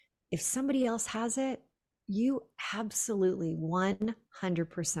if somebody else has it, you absolutely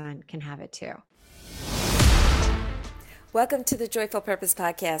 100% can have it too. Welcome to the Joyful Purpose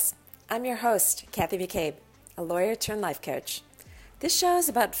Podcast. I'm your host, Kathy McCabe, a lawyer turned life coach. This show is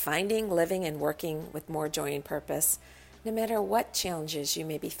about finding, living, and working with more joy and purpose, no matter what challenges you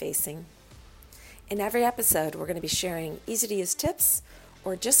may be facing. In every episode, we're going to be sharing easy-to-use tips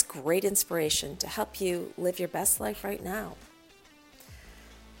or just great inspiration to help you live your best life right now.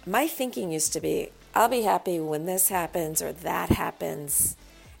 My thinking used to be, I'll be happy when this happens or that happens.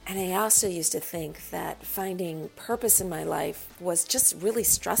 And I also used to think that finding purpose in my life was just really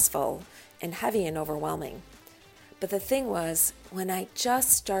stressful and heavy and overwhelming. But the thing was, when I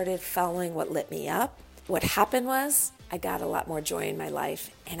just started following what lit me up, what happened was I got a lot more joy in my life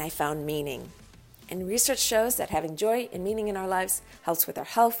and I found meaning. And research shows that having joy and meaning in our lives helps with our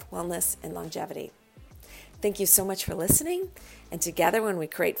health, wellness, and longevity. Thank you so much for listening. And together, when we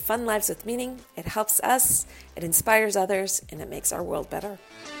create fun lives with meaning, it helps us, it inspires others, and it makes our world better.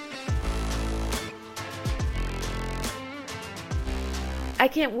 I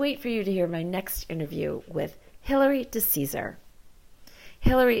can't wait for you to hear my next interview with Hilary DeCesare.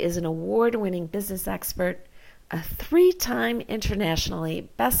 Hilary is an award-winning business expert, a 3-time internationally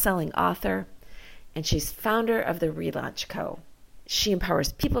best-selling author, and she's founder of the Relaunch Co. She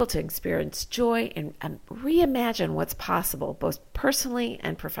empowers people to experience joy and reimagine what's possible, both personally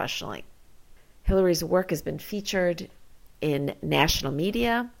and professionally. Hilary's work has been featured in national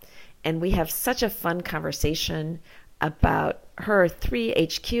media, and we have such a fun conversation about her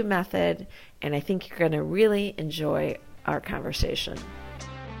 3HQ method, and I think you're going to really enjoy our conversation.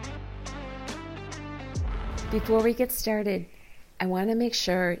 Before we get started, I want to make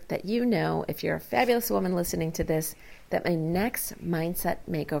sure that you know, if you're a fabulous woman listening to this, that my next Mindset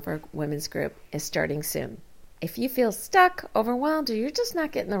Makeover Women's Group is starting soon. If you feel stuck, overwhelmed, or you're just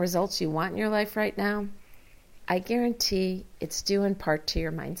not getting the results you want in your life right now, I guarantee it's due in part to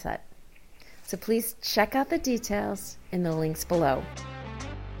your mindset. So please check out the details in the links below.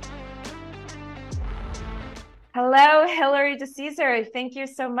 Hello, Hilary DeCesare. Thank you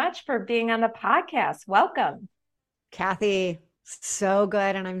so much for being on the podcast. Welcome. Kathy, so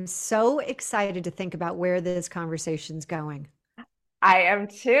good. And I'm so excited to think about where this conversation's going. I am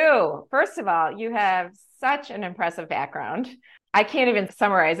too. First of all, you have such an impressive background. I can't even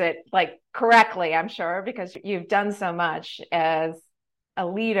summarize it correctly, I'm sure, because you've done so much as a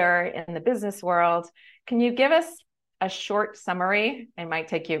leader in the business world. Can you give us a short summary? It might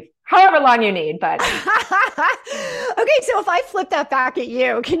take you however long you need, but. Okay, so if I flip that back at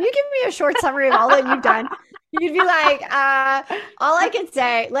you, can you give me a short summary of all that you've done? You'd be like, all I can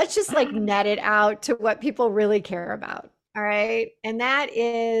say, let's just net it out to what people really care about. All right. And that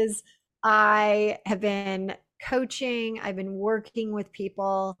is, I have been coaching, I've been working with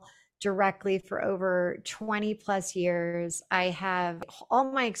people directly for over 20 plus years. I have all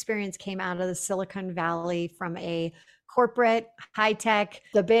my experience came out of the Silicon Valley from a corporate high tech,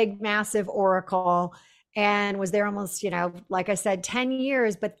 the big, massive Oracle, and was there almost, like I said, 10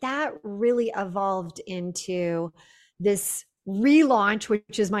 years. But that really evolved into this Relaunch,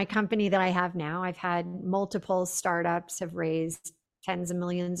 which is my company that I have now. I've had multiple startups, have raised tens of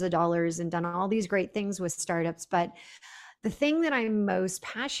millions of dollars and done all these great things with startups. But the thing that I'm most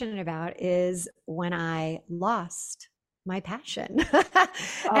passionate about is when I lost my passion.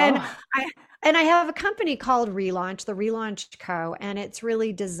 And I have a company called Relaunch, the Relaunch Co. And it's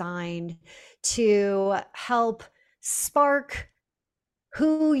really designed to help spark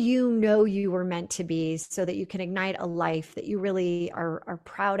who you were meant to be so that you can ignite a life that you really are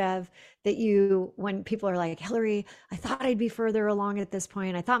proud of, that when people are like, Hilary, I thought I'd be further along at this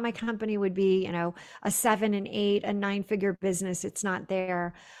point. I thought my company would be, a 7 and 8, a 9-figure business. It's not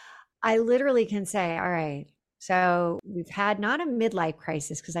there. I literally can say, all right, so we've had not a midlife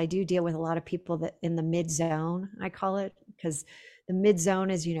crisis, because I do deal with a lot of people that in the mid zone, I call it, because the mid zone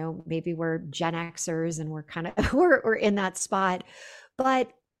is, maybe we're Gen Xers and we're kind of, we're in that spot.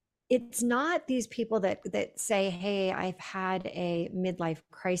 But it's not these people that say, hey, I've had a midlife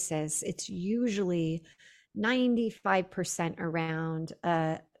crisis. It's usually 95% around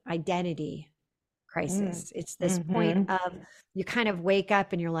identity crisis. It's this point of you kind of wake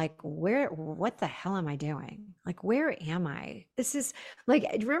up and you're like, what the hell am I doing? Where am I? This is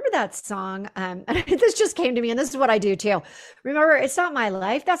remember that song? This just came to me, and this is what I do too. Remember, it's not my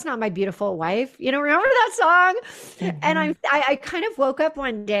life. That's not my beautiful wife. Remember that song? And I kind of woke up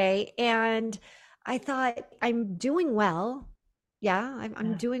one day and I thought, I'm doing well. Yeah,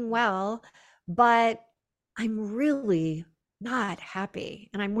 I'm doing well, but I'm really not happy.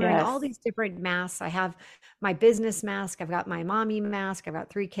 And I'm wearing all Yes. these different masks. I have my business mask, I've got my mommy mask, I've got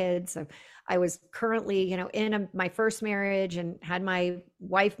 3 kids. So I was currently, in my first marriage and had my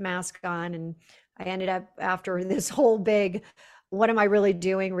wife mask on. And I ended up after this whole big, what am I really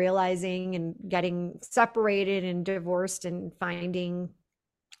doing, realizing and getting separated and divorced and finding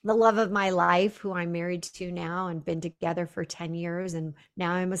the love of my life, who I'm married to now and been together for 10 years. And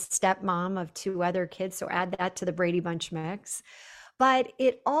now I'm a stepmom of 2 other kids. So add that to the Brady Bunch mix. But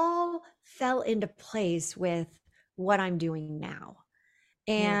it all fell into place with what I'm doing now.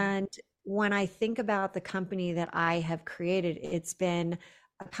 Yeah. And when I think about the company that I have created, it's been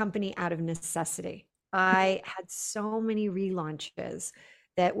a company out of necessity. I had so many relaunches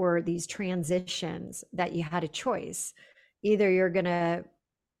that were these transitions that you had a choice. Either you're going to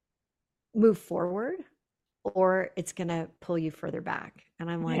move forward or it's going to pull you further back. And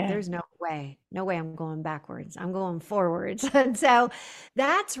I'm like, Yeah. there's no way I'm going backwards. I'm going forwards. And so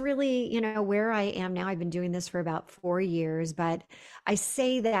that's really, where I am now. I've been doing this for about 4 years, but I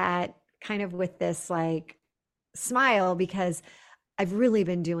say that kind of with this like smile because I've really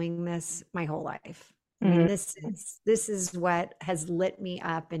been doing this my whole life. I mean, Mhm. this is what has lit me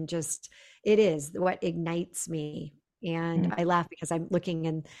up and just it is what ignites me. And Mhm. I laugh because I'm looking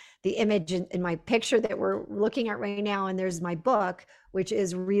in the image in my picture that we're looking at right now, and there's my book, which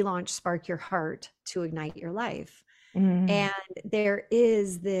is Relaunch Spark Your Heart to Ignite Your Life. Mhm. And there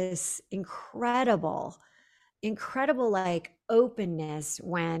is this incredible like openness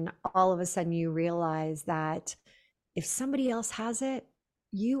when all of a sudden you realize that if somebody else has it,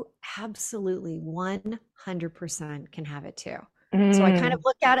 you absolutely 100% can have it too. So I kind of Mhm.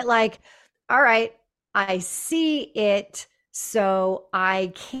 look at it like, all right, I see it, so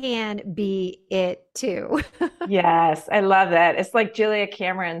I can be it too. Yes, I love that. It's like Julia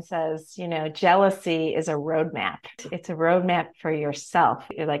Cameron says, jealousy is a roadmap. It's a roadmap for yourself.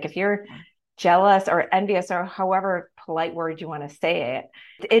 Like if you're jealous or envious or however polite word you want to say it,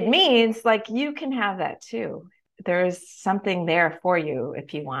 it means like you can have that too. There's something there for you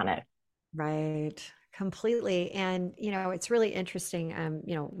if you want it. Right. Completely. And, it's really interesting.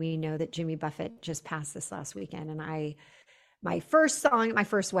 We know that Jimmy Buffett just passed this last weekend. And my first song at my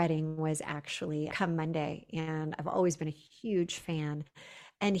first wedding was actually Come Monday. And I've always been a huge fan.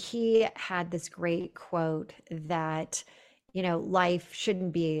 And he had this great quote that, life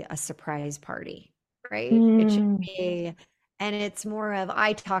shouldn't be a surprise party, right? It should Mm. be, and it's more of,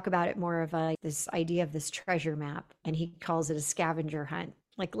 I talk about it more of this idea of this treasure map, and he calls it a scavenger hunt.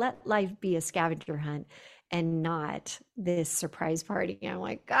 Like, let life be a scavenger hunt and not this surprise party. And I'm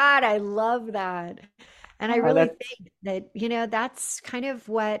like, God, I love that. And I Oh, really that's think that, that's kind of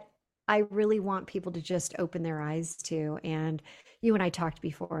what I really want people to just open their eyes to. And you and I talked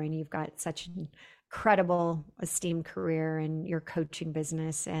before, and you've got such an incredible, esteemed career in your coaching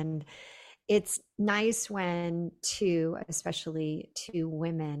business. And it's nice when especially two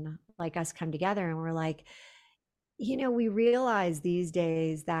women like us come together and we're like, we realize these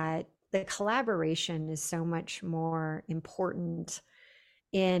days that the collaboration is so much more important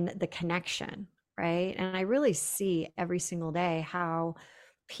in the connection, right? And I really see every single day how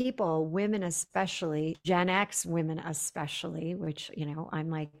people, women especially, Gen X women especially, which, I'm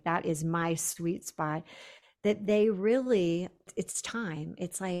like, that is my sweet spot, that they really, it's time.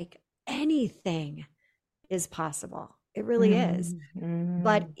 It's like anything is possible. It really is. mm,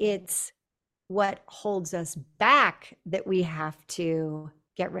 But mm. it's what holds us back that we have to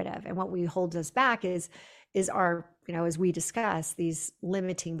get rid of. And what we holds us back is our, as we discuss these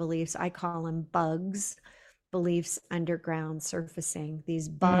limiting beliefs, I call them bugs, beliefs underground surfacing. These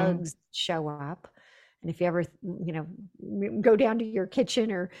Mm. bugs show up. And if you ever, go down to your kitchen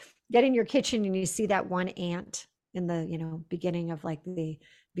or get in your kitchen and you see that one ant in the, beginning of like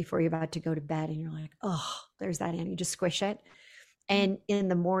before you're about to go to bed and you're like, oh, there's that ant. You just squish it. And in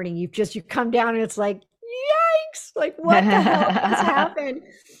the morning, you come down and it's like, yikes, like what the hell just happened?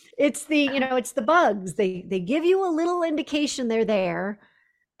 It's the bugs. They give you a little indication they're there.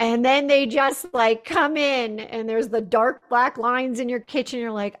 And then they just like come in and there's the dark black lines in your kitchen.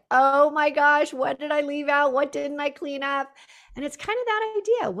 You're like, oh my gosh, what did I leave out? What didn't I clean up? And it's kind of that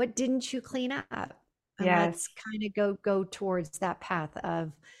idea. What didn't you clean up? And Yes. let's kind of go towards that path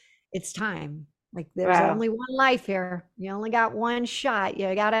of it's time. Like there's Wow. only one life here. You only got one shot.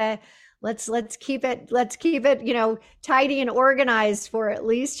 You gotta let's keep it, tidy and organized for at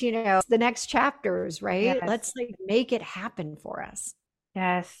least, the next chapters, right? Yes. Let's like make it happen for us.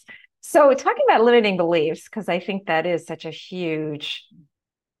 Yes. So talking about limiting beliefs, because I think that is such a huge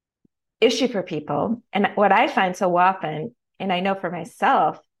issue for people. And what I find so often, and I know for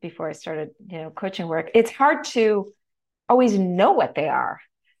myself before I started, coaching work, it's hard to always know what they are,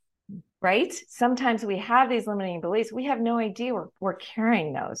 right? Sometimes we have these limiting beliefs. We have no idea we're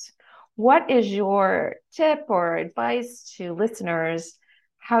carrying those. What is your tip or advice to listeners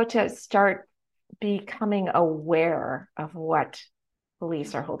how to start becoming aware of what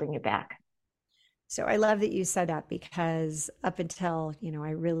beliefs are holding you back? So I love that you said that, because up until, I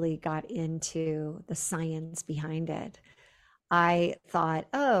really got into the science behind it, I thought,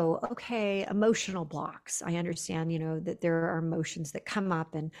 oh, okay, emotional blocks. I understand, that there are emotions that come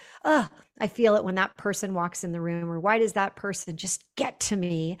up, and, I feel it when that person walks in the room, or why does that person just get to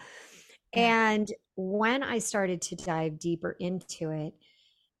me? Yeah. And when I started to dive deeper into it,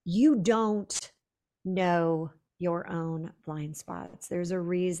 you don't know your own blind spots. There's a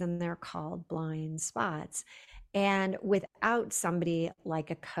reason they're called blind spots. And without somebody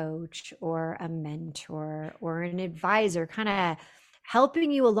like a coach or a mentor or an advisor kind of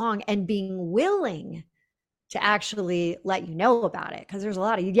helping you along and being willing to actually let you know about it, because there's a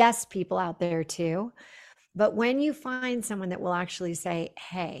lot of yes people out there too. But when you find someone that will actually say,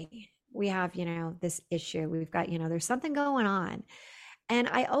 hey, we have, this issue, we've got, there's something going on. And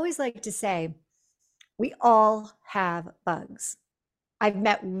I always like to say, we all have bugs. I've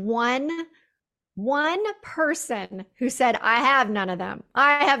met one person who said, I have none of them.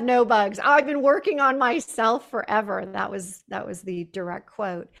 I have no bugs. I've been working on myself forever. That was the direct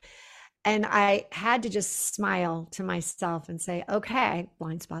quote. And I had to just smile to myself and say, okay,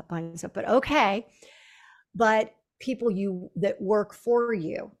 blind spot, but okay. But people that work for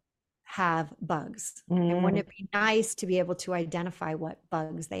you have bugs. And wouldn't it be nice to be able to identify what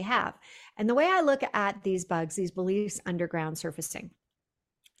bugs they have? And the way I look at these bugs, these beliefs underground surfacing,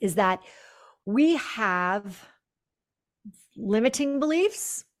 is that we have limiting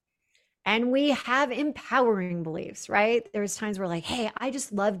beliefs and we have empowering beliefs, right? There's times where like, hey, I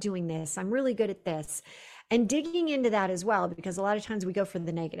just love doing this. I'm really good at this. And digging into that as well, because a lot of times we go for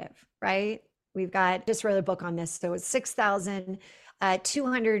the negative, right? We've got, just read a book on this. So it's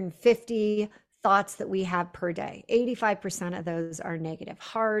 6,250 thoughts that we have per day. 85% of those are negative,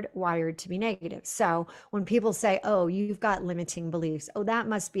 hardwired to be negative. So when people say, oh, you've got limiting beliefs, oh, that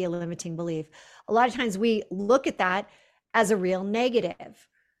must be a limiting belief. A lot of times we look at that as a real negative,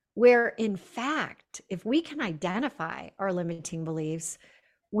 where in fact, if we can identify our limiting beliefs,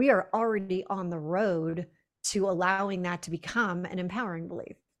 we are already on the road to allowing that to become an empowering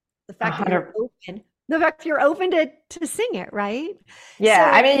belief. The fact that you're open to sing it, right?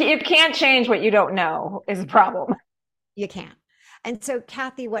 Yeah. So, I mean, you can't change what you don't know is a problem. You can't. And so,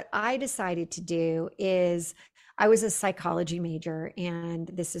 Kathy, what I decided to do is, I was a psychology major, and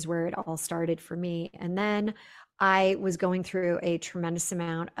this is where it all started for me. And then I was going through a tremendous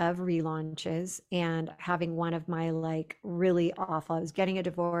amount of relaunches and having one of my like really awful, I was getting a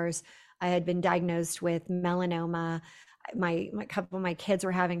divorce. I had been diagnosed with melanoma. My couple of my kids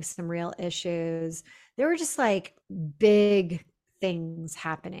were having some real issues. There were just like big things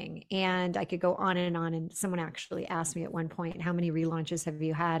happening, and I could go on and on. And someone actually asked me at one point, how many relaunches have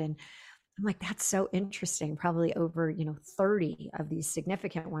you had? And I'm like, that's so interesting. Probably over, 30 of these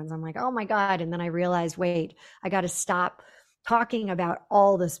significant ones. I'm like, oh my God. And then I realized, wait, I got to stop talking about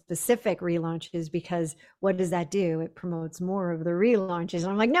all the specific relaunches, because what does that do? It promotes more of the relaunches. And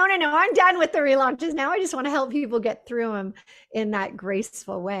I'm like, no, I'm done with the relaunches now. I just want to help people get through them in that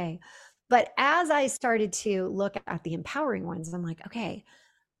graceful way. But as I started to look at the empowering ones, I'm like, okay,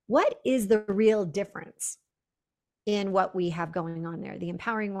 what is the real difference in what we have going on there? The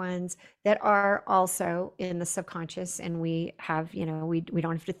empowering ones that are also in the subconscious, and we have, we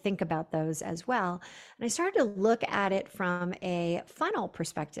don't have to think about those as well. And I started to look at it from a funnel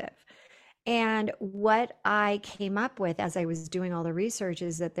perspective. And what I came up with as I was doing all the research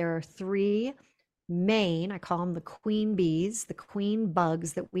is that there are three main, I call them the queen bees, the queen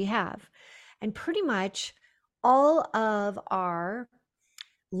bugs that we have. And pretty much all of our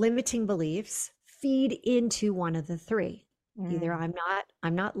limiting beliefs feed into one of the three. Either I'm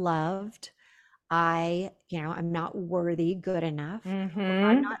not loved, I'm not worthy, good enough, or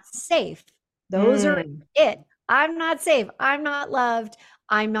I'm not safe. Those are it. I'm not safe, I'm not loved,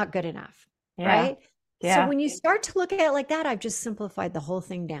 I'm not good enough. Right? Yeah. So when you start to look at it like that, I've just simplified the whole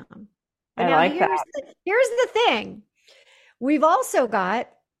thing down. But now here's the thing. We've also got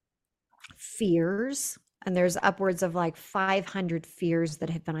fears, and there's upwards of like 500 fears that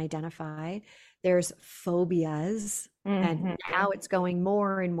have been identified. There's phobias, and now it's going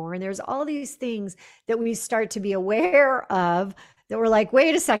more and more. And there's all these things that we start to be aware of that we're like,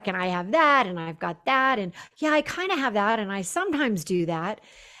 wait a second, I have that, and I've got that. And yeah, I kind of have that, and I sometimes do that.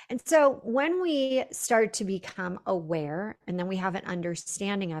 And so when we start to become aware and then we have an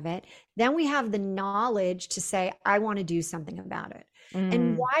understanding of it, then we have the knowledge to say, I want to do something about it. And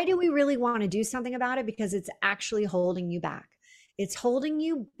Mm. why do we really want to do something about it? Because it's actually holding you back. It's holding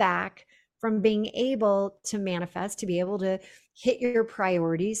you back from being able to manifest, to be able to hit your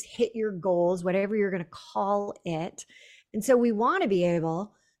priorities, hit your goals, whatever you're going to call it. And so we want to be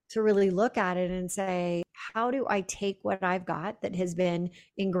able to really look at it and say, how do I take what I've got that has been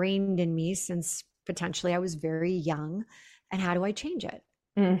ingrained in me since potentially I was very young, and how do I change it?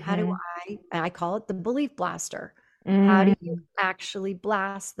 How do I call it the belief blaster. How do you Mm. actually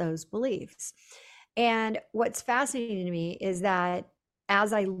blast those beliefs? And what's fascinating to me is that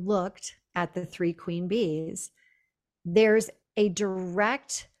as I looked at the three queen bees, there's a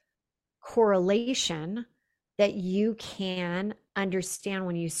direct correlation that you can understand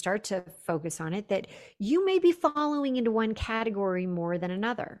when you start to focus on it, that you may be following into one category more than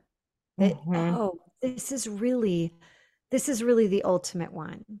another. That, Mhm. oh, this is really the ultimate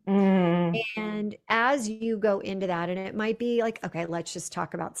one. Mm. And as you go into that, and it might be like, okay, let's just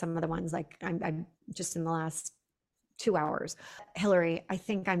talk about some of the ones like I'm just in the last 2 hours. Hilary, I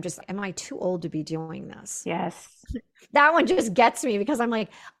think am I too old to be doing this? Yes. That one just gets me because I'm like,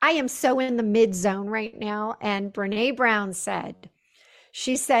 I am so in the mid zone right now. And Brene Brown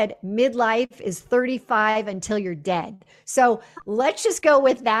she said, midlife is 35 until you're dead. So let's just go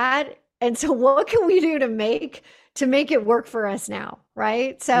with that. And so what can we do to make it work for us now?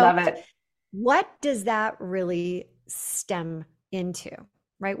 Right. So Love it. what does that really stem into?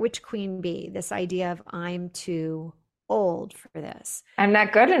 Right? Which queen bee? This idea of I'm too old for this. I'm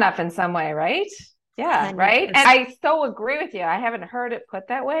not good enough in some way, right? Yeah, right. And 100%. I so agree with you. I haven't heard it put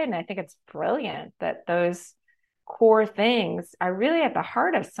that way. And I think it's brilliant that those core things are really at the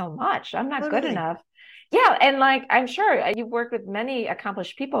heart of so much. I'm not good Totally. enough. Yeah. And like, I'm sure you've worked with many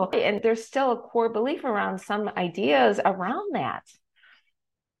accomplished people, and there's still a core belief around some ideas around that.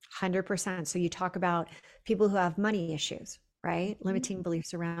 100%. So you talk about people who have money issues, right? Limiting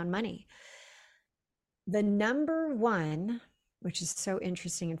beliefs around money. The number one, which is so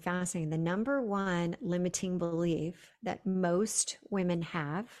interesting and fascinating, the number one limiting belief that most women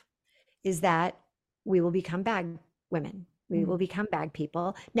have is that we will become bag women. We will become bag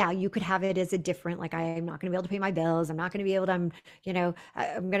people. Now, you could have it as a different, like, I'm not going to be able to pay my bills. I'm not going to be able to, I'm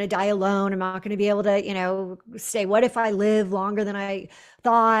going to die alone. I'm not going to be able to, say, what if I live longer than I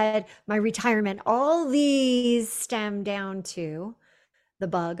thought? My retirement, all these stem down to the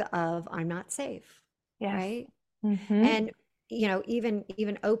bug of I'm not safe, Yes. right? Mm-hmm. And even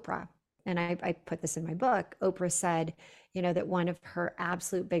Oprah, and I put this in my book, Oprah said, that one of her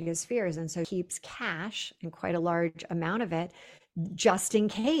absolute biggest fears, and so keeps cash and quite a large amount of it just in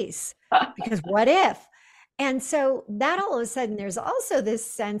case, because what if? And so that all of a sudden there's also this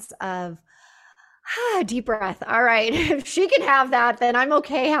sense of deep breath. All right, if she can have that, then I'm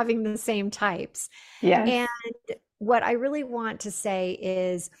okay having the same types. Yes. And what I really want to say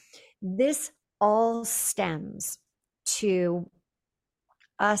is this all stems to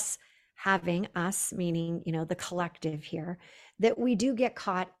us meaning, the collective here, that we do get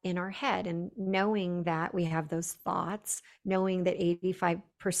caught in our head, and knowing that we have those thoughts, knowing that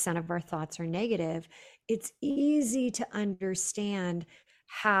 85% of our thoughts are negative, it's easy to understand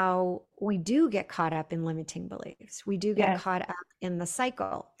how we do get caught up in limiting beliefs. We do get Yes. caught up in the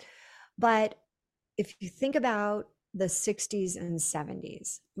cycle. But if you think about the 60s and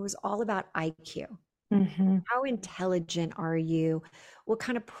 70s, it was all about IQ. Mm-hmm. How intelligent are you? What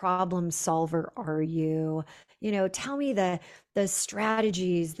kind of problem solver are you? Tell me the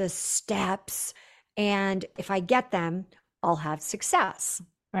strategies, the steps, and if I get them, I'll have success.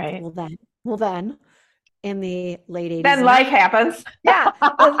 Right. Well then, in the late 80s Then and life 90s, happens. yeah,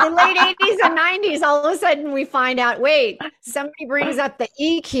 the late 80s and 90s, all of a sudden we find out, wait, somebody brings up the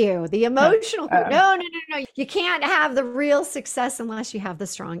EQ, the emotional. No. You can't have the real success unless you have the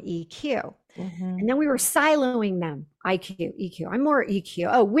strong EQ. Mm-hmm. And then we were siloing them. IQ, EQ. I'm more EQ.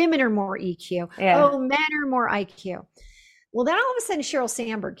 Oh, women are more EQ. Yeah. Oh, men are more IQ. Well, then all of a sudden Sheryl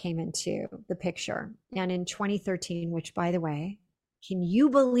Sandberg came into the picture. And in 2013, which, by the way, can you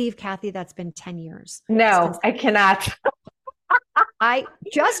believe, Kathy, that's been 10 years? No, I cannot. I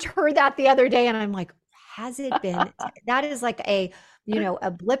just heard that the other day and I'm like, has it been? That is like a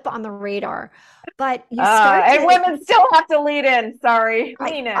blip on the radar. But you start and women still have to lead in. Sorry,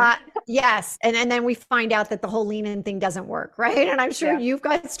 lean in. Yes. And then we find out that the whole lean in thing doesn't work, right? And I'm sure you've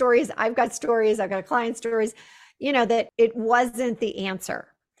got stories, I've got client stories, that it wasn't the answer.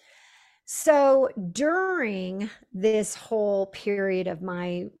 So during this whole period of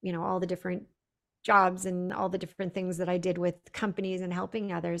my, all the different jobs and all the different things that I did with companies and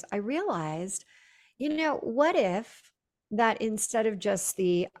helping others, I realized, what if that instead of just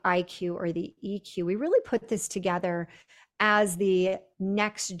the IQ or the EQ, we really put this together as the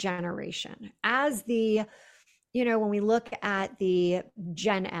next generation, as the, when we look at the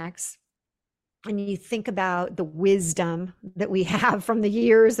Gen X, and you think about the wisdom that we have from the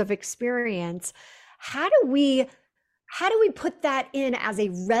years of experience, how do we put that in as a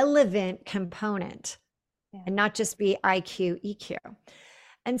relevant component and not just be IQ, EQ?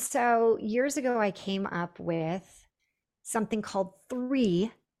 And so years ago, I came up with something called 3HQ.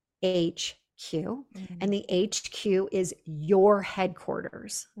 And the HQ is your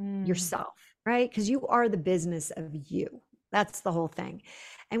headquarters, yourself, right? Because you are the business of you. That's the whole thing.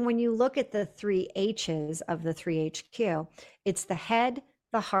 And when you look at the 3 H's of the 3HQ, it's the head,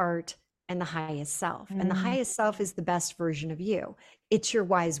 the heart, and the highest self. And the highest self is the best version of you. It's your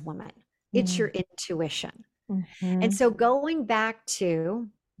wise woman. It's your intuition. And so going back to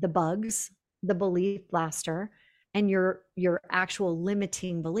the bugs, the belief blaster, and your actual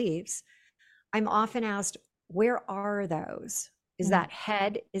limiting beliefs, I'm often asked, where are those? Is that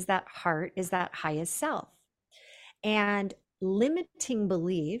head? Is that heart? Is that highest self? And limiting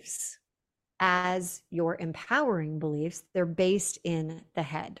beliefs, as your empowering beliefs, they're based in the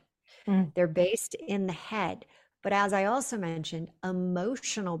head. They're based in the head. But as I also mentioned,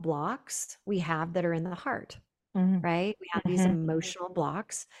 emotional blocks we have that are in the heart, right? We have these emotional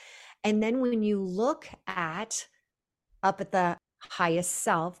blocks. And then when you look at up at the highest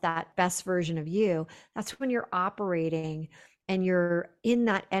self, that best version of you, that's when you're operating and you're in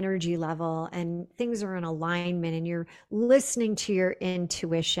that energy level and things are in alignment and you're listening to your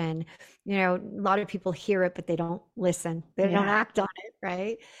intuition. A lot of people hear it, but they don't listen. They don't act on it,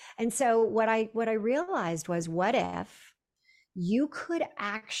 right? And so what I realized was, what if you could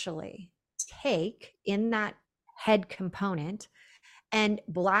actually take in that head component and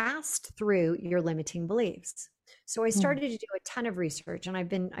blast through your limiting beliefs? So I started to do a ton of research, and I've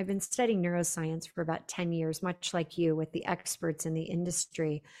been studying neuroscience for about 10 years, much like you, with the experts in the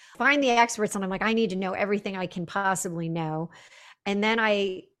industry. Find the experts, and I'm like, I need to know everything I can possibly know. And then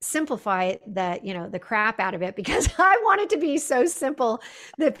I simplify the crap out of it, because I want it to be so simple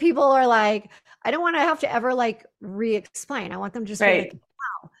that people are like, I don't want to have to ever re-explain. I want them just to be like,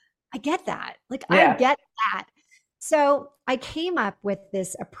 wow, I get that. I get that. So I came up with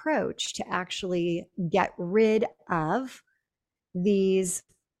this approach to actually get rid of these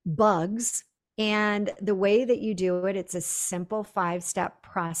bugs. And the way that you do it, it's a simple 5-step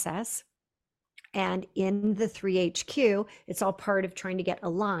process. And in the 3HQ, it's all part of trying to get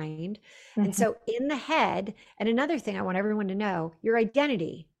aligned. And so in the head, and another thing I want everyone to know, your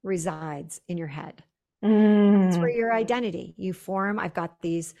identity resides in your head. That's where your identity you form. I've got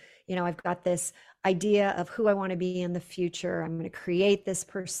these, I've got this idea of who I want to be in the future. I'm going to create this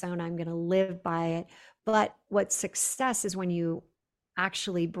persona. I'm going to live by it. But what success is when you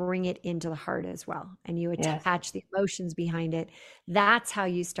actually bring it into the heart as well, and you attach the emotions behind it. That's how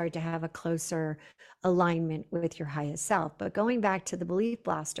you start to have a closer alignment with your highest self. But going back to the belief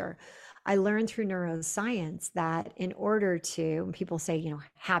blaster, I learned through neuroscience that in order to, when people say,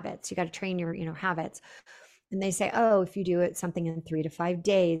 habits, you got to train your, habits. And they say, oh, if you do it something in 3 to 5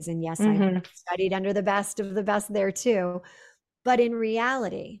 days. And yes, I studied under the best of the best there too. But in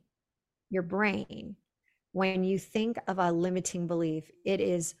reality, your brain, when you think of a limiting belief, it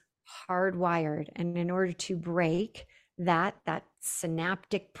is hardwired. And in order to break that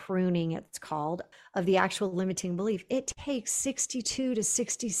synaptic pruning, it's called, of the actual limiting belief, it takes 62 to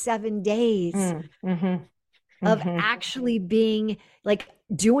 67 days of actually being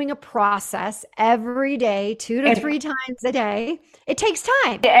doing a process every day, 2 to 3 times a day. It takes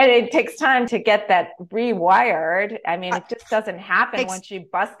time. And it takes time to get that rewired. I mean, it just doesn't happen once you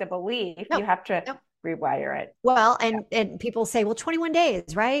bust a belief. You have to rewire it. Well, and people say, well, 21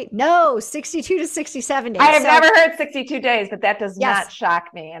 days, right? No, 62 to 67 days. I have never heard 62 days, but that does not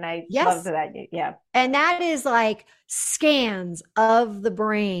shock me. And I love that. Yeah. And that is scans of the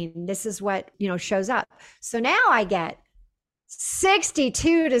brain. This is what, shows up. So now I get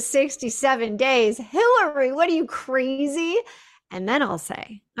 62 to 67 days. Hilary, what are you, crazy? And then I'll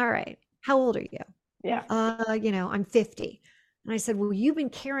say, all right, how old are you? Yeah. I'm 50. And I said, well, you've been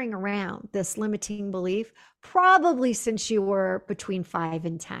carrying around this limiting belief probably since you were between 5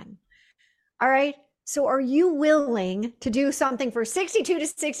 and 10. All right. So are you willing to do something for 62 to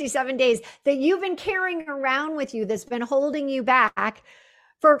 67 days that you've been carrying around with you that's been holding you back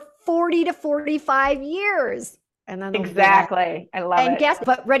for 40 to 45 years? And then exactly. I love it. And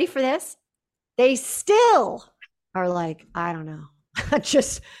but ready for this? They still are like, I don't know.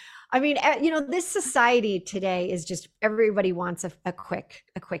 I mean, this society today is just everybody wants a quick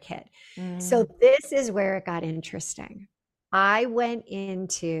hit. So this is where it got interesting. I went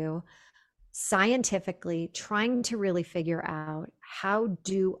into scientifically trying to really figure out, how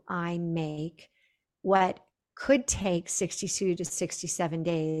do I make what could take 62 to 67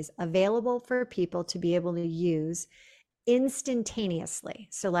 days available for people to be able to use instantaneously.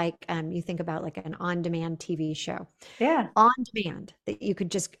 So like you think about like an on-demand TV show. Yeah. On demand that you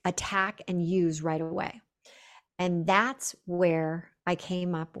could just attack and use right away. And that's where I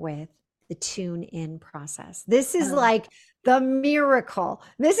came up with the tune in process. This is like the miracle.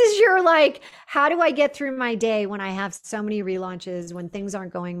 This is your like, how do I get through my day when I have so many relaunches, when things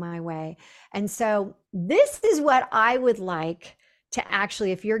aren't going my way? And so this is what I would like to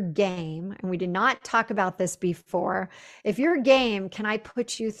actually, if you're game, and we did not talk about this before, if you're game, can I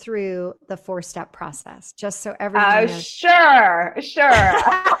put you through the 4-step process just so everyone knows? Sure.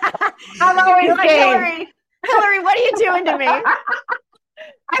 I'm always like, game. Hilary, what are you doing to me?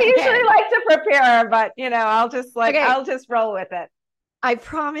 I usually like to prepare, but I'll just roll with it. I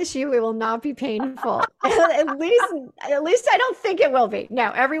promise you it will not be painful. at least I don't think it will be. No,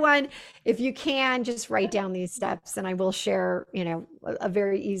 everyone, if you can, just write down these steps and I will share, a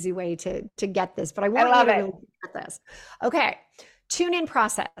very easy way to get this. But I want you to really get this. Okay. Tune in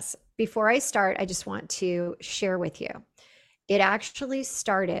process. Before I start, I just want to share with you. It actually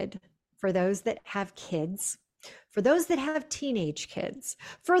started for those that have kids, for those that have teenage kids,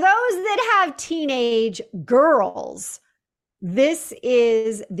 for those that have teenage girls. This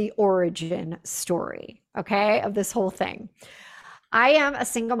is the origin story, okay, of this whole thing. I am a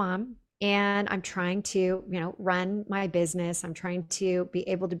single mom and I'm trying to, run my business. I'm trying to be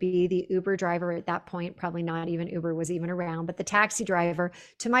able to be the Uber driver at that point. Probably not even Uber was even around, but the taxi driver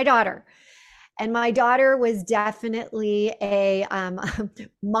to my daughter. And my daughter was definitely a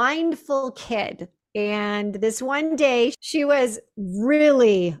mindful kid. And this one day, she was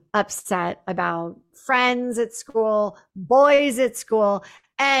really upset about friends at school, boys at school,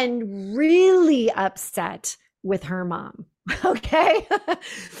 and really upset with her mom. Okay.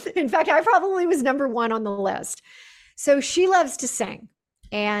 In fact, I probably was number one on the list. So she loves to sing.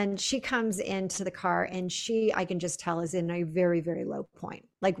 And she comes into the car and I can just tell, is in a very, very low point,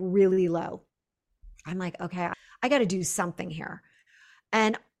 like really low. I'm like, okay, I got to do something here.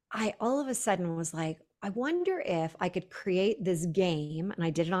 And I all of a sudden was like, I wonder if I could create this game, and I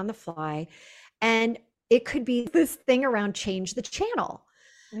did it on the fly, and it could be this thing around change the channel.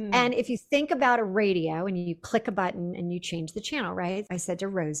 And if you think about a radio and you click a button and you change the channel, right? I said to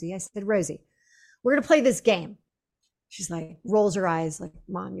Rosie, Rosie, we're going to play this game. She's like, rolls her eyes like,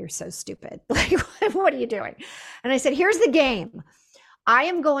 Mom, you're so stupid. Like, what are you doing? And I said, here's the game. I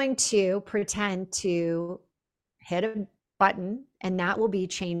am going to pretend to hit a button and that will be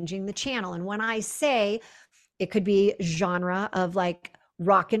changing the channel. And when I say, it could be genre of like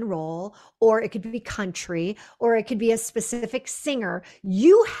rock and roll, or it could be country, or it could be a specific singer,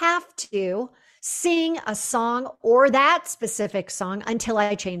 you have to sing a song or that specific song until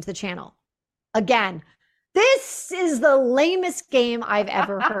I change the channel. Again, this is the lamest game I've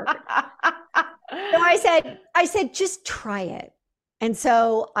ever heard. So I said, just try it. And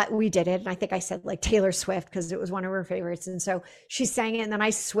so we did it. And I think I said like Taylor Swift because it was one of her favorites. And so she sang it and then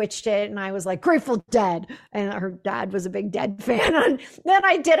I switched it and I was like Grateful Dead. And her dad was a big Dead fan. And then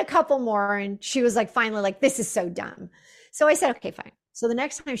I did a couple more and she was like, finally, like, this is so dumb. So I said, okay, fine. So the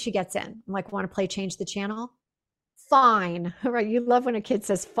next time she gets in, I'm like, want to play Change the Channel? Fine. Right. You love when a kid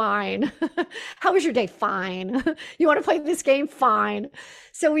says fine. How was your day? Fine. You want to play this game? Fine.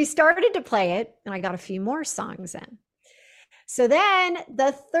 So we started to play it and I got a few more songs in. So then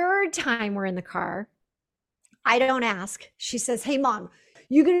the third time we're in the car, I don't ask. She says, hey, Mom,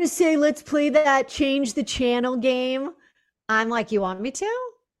 you going to say, let's play that change the channel game? I'm like, you want me to?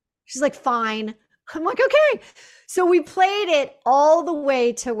 She's like, fine. I'm like, okay. So we played it all the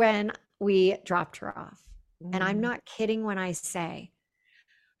way to when we dropped her off. And I'm not kidding when I say,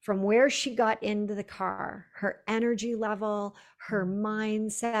 from where she got into the car, her energy level, her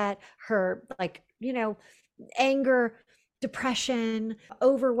mindset, her anger, depression,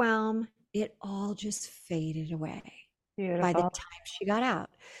 overwhelm, it all just faded away. Beautiful. By the time she got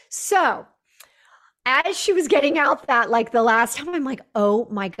out. So as she was getting out that, like the last time, I'm like, oh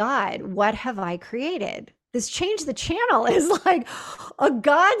my God, what have I created? This Change the Channel is like a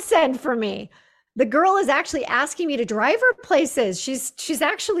godsend for me. The girl is actually asking me to drive her places. She's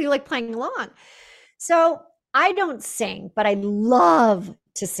actually like playing along. So I don't sing, but I love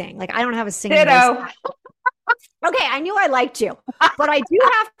to sing. Like I don't have a singing voice. Okay, I knew I liked you, but I do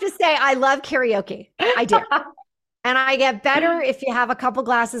have to say I love karaoke. I do. And I get better if you have a couple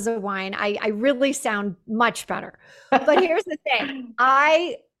glasses of wine. I really sound much better. But here's the thing.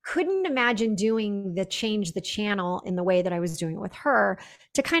 I couldn't imagine doing change the channel in the way that I was doing it with her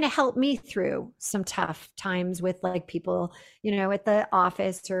to kind of help me through some tough times with like people, at the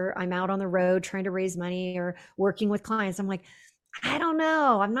office, or I'm out on the road trying to raise money or working with clients. I'm like, I don't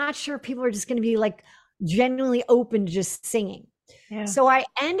know. I'm not sure people are just going to be like genuinely open to just singing. Yeah. So I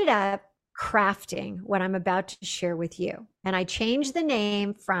ended up crafting what I'm about to share with you. And I changed the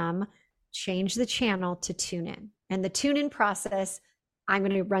name from Change the Channel to Tune In. And the tune in process, I'm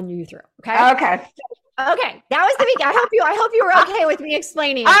going to run you through. Okay. Okay. Okay. That was the beginning. I hope you were okay with me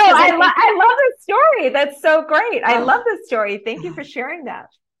explaining it. I love this story. That's so great. I love this story. Thank you for sharing that.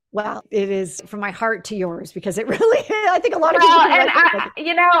 Well, it is from my heart to yours, because it really is. I think a lot of people. And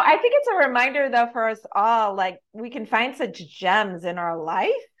I think it's a reminder though for us all, like we can find such gems in our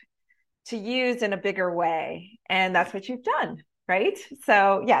life to use in a bigger way. And that's what you've done, right?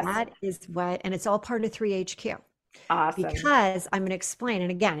 So yes. That is and it's all part of 3HQ. Awesome. Because I'm going to explain.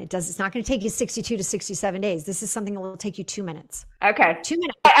 And again, it's not going to take you 62 to 67 days. This is something that will take you 2 minutes. Okay. 2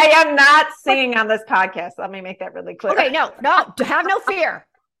 minutes. I am not singing on this podcast. Let me make that really clear. Okay. No, have no fear.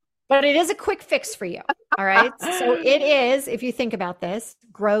 But it is a quick fix for you. All right. So it is, if you think about this,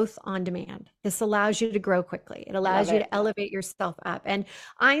 growth on demand. This allows you to grow quickly. It allows you to elevate yourself up. And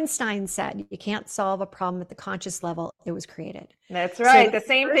Einstein said, you can't solve a problem at the conscious level. It was created. That's right. So the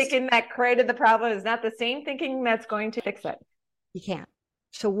same thinking that created the problem is not the same thinking that's going to fix it. You can't.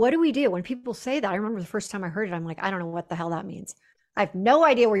 So what do we do when people say that? I remember the first time I heard it, I'm like, I don't know what the hell that means. I have no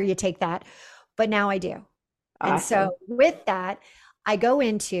idea where you take that, but now I do. Awesome. And so with that, I go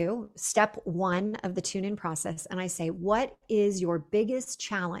into step 1 of the tune-in process and I say, what is your biggest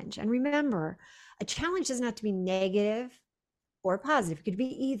challenge? And remember, a challenge doesn't have to be negative or positive. It could be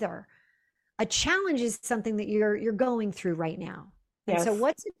either. A challenge is something that you're going through right now. And yes. So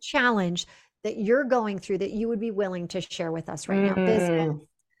what's a challenge that you're going through that you would be willing to share with us right now? Business,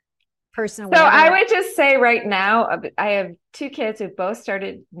 personal. So I would just say right now, I have 2 kids who both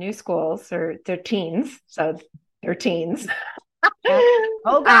started new schools, or they're teens. So they're teens.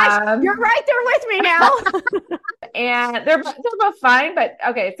 Oh gosh, you're right there with me now. And they're both fine, but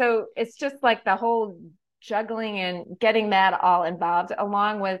okay, so it's just like the whole juggling and getting that all involved,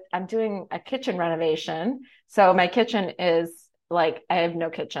 along with I'm doing a kitchen renovation. So my kitchen is like, I have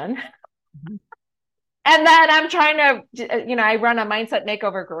no kitchen. And then I'm trying to, I run a mindset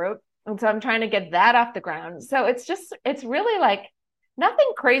makeover group. And so I'm trying to get that off the ground. So it's really like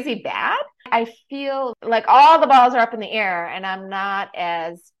nothing crazy bad. I feel like all the balls are up in the air and I'm not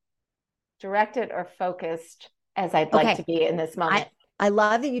as directed or focused as I'd like to be in this moment. I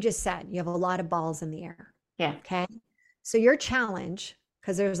love that you just said you have a lot of balls in the air. Yeah. Okay. So your challenge,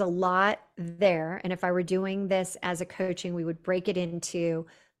 because there's a lot there. And if I were doing this as a coaching, we would break it into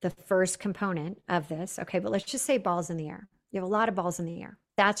the first component of this. Okay. But let's just say balls in the air. You have a lot of balls in the air.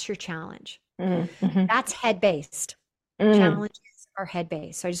 That's your challenge. Mm-hmm. That's head-based. Challenges are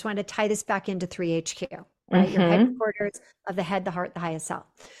head-based. So I just wanted to tie this back into 3HQ, right? Your headquarters of the head, the heart, the highest self.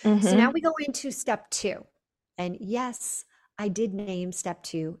 So now we go into step 2. And yes, I did name step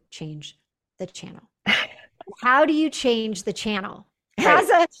 2, change the channel. How do you change the channel? As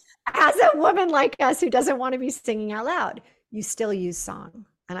a woman like us who doesn't want to be singing out loud, you still use song.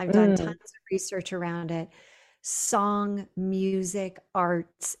 And I've done tons of research around it. Song, music,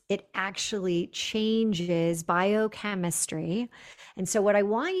 arts, it actually changes biochemistry. And so what I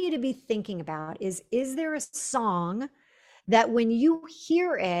want you to be thinking about is there a song that when you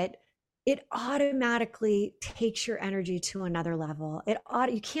hear it, it automatically takes your energy to another level?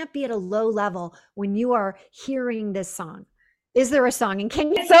 You can't be at a low level when you are hearing this song. Is there a song? And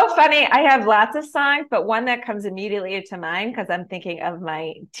It's so funny. I have lots of songs, but one that comes immediately to mind, because I'm thinking of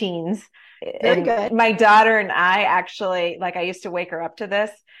my teens. Very good. My daughter and I actually, like, I used to wake her up to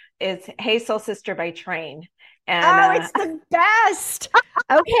this, is Hey Soul Sister by Train. And, it's the best.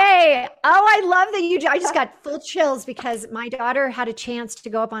 Okay. Oh, I love that I just got full chills because my daughter had a chance to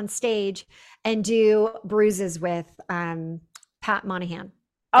go up on stage and do Bruises with Pat Monahan.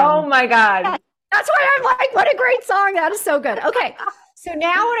 Oh my God. That's why I'm like, what a great song. That is so good. Okay. So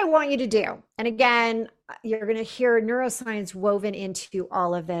now what I want you to do, and again, you're going to hear neuroscience woven into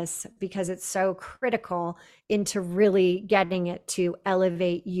all of this because it's so critical into really getting it to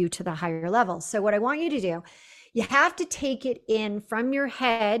elevate you to the higher level. So what I want you to do, you have to take it in from your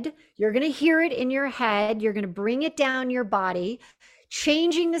head. You're going to hear it in your head. You're going to bring it down your body,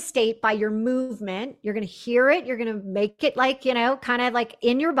 changing the state by your movement. You're going to hear it. You're going to make it like, kind of like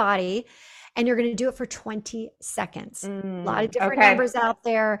in your body. and you're going to do it for 20 seconds. A lot of different Okay. numbers out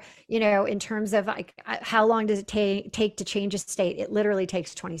there, in terms of like how long does it take to change a state? It literally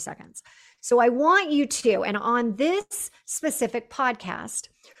takes 20 seconds. So I want you to, and on this specific podcast,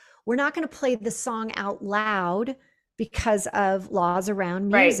 we're not going to play the song out loud because of laws around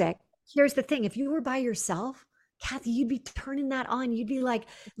music. Right. Here's the thing. If you were by yourself, Kathy, you'd be turning that on. You'd be like,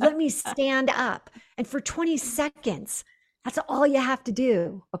 let me stand up. And for 20 seconds, that's all you have to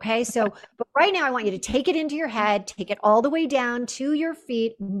do. Okay. So, but right now I want you to take it into your head, take it all the way down to your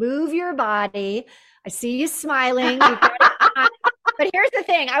feet, move your body. I see you smiling. But here's the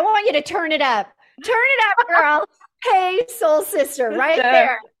thing. I want you to turn it up. Turn it up, girl. Hey, soul sister, right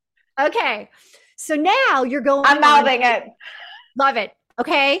there. Okay. So now you're going. I'm mouthing it. Love it.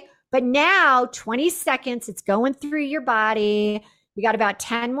 Okay. But now 20 seconds, it's going through your body. You got about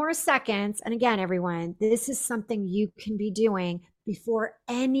 10 more seconds. And again, everyone, this is something you can be doing before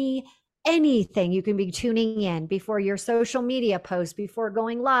anything. You can be tuning in before your social media post, before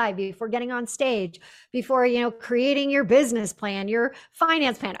going live, before getting on stage, before, creating your business plan, your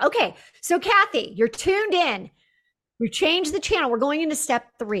finance plan. Okay. So Kathy, you're tuned in. We changed the channel. We're going into step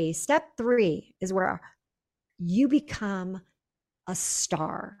 3. Step 3 is where you become a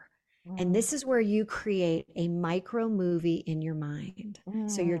star. And this is where you create a micro movie in your mind.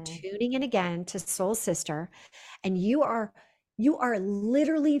 So you're tuning in again to Soul Sister, and you are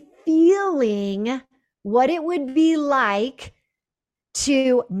literally feeling what it would be like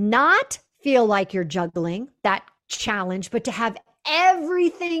to not feel like you're juggling that challenge, but to have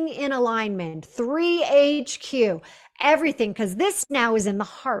everything in alignment, 3HQ, everything, because this now is in the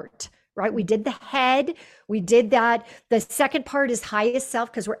heart. Right? We did the head. We did that. The second part is highest self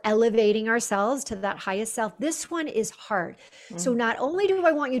because we're elevating ourselves to that highest self. This one is heart. So not only do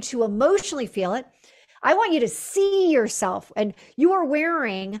I want you to emotionally feel it, I want you to see yourself, and you are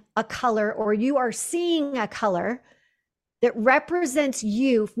wearing a color, or you are seeing a color that represents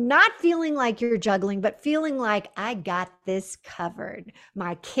you not feeling like you're juggling, but feeling like I got this covered.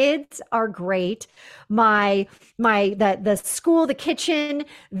 My kids are great. The school, the kitchen,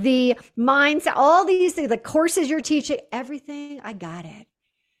 the mindset, all these things, the courses you're teaching, everything, I got it.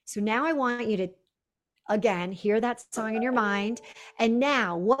 So now I want you to, again, hear that song in your mind. And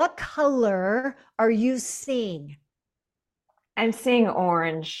now, what color are you seeing? I'm seeing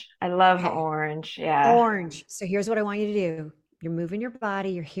orange. I love orange. Yeah. Orange. So here's what I want you to do. You're moving your body.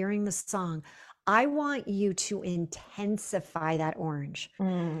 You're hearing the song. I want you to intensify that orange.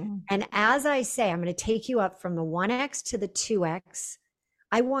 And as I say, I'm going to take you up from the 1X to the 2X.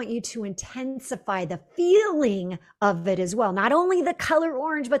 I want you to intensify the feeling of it as well. Not only the color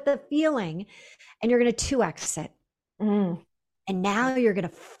orange, but the feeling. And you're going to 2X it. And now you're going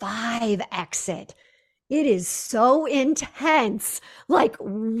to 5X it. It is so intense, like,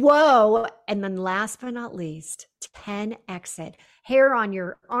 whoa. And then last but not least, 10X it. Hair on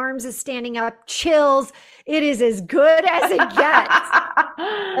your arms is standing up, chills. It is as good as it gets.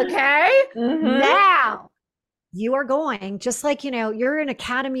 Okay? Now you are going, just like, you're an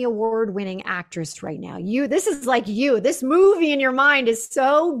Academy Award winning actress right now. This is like you. This movie in your mind is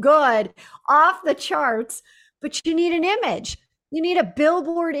so good, off the charts, but you need an image. You need a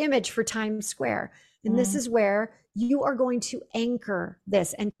billboard image for Times Square. And this is where you are going to anchor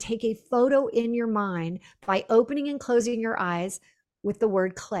this and take a photo in your mind by opening and closing your eyes with the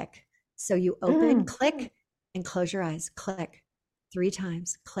word click. So you open, click, and close your eyes. Click 3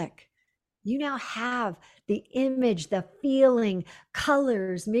 times, click. You now have the image, the feeling,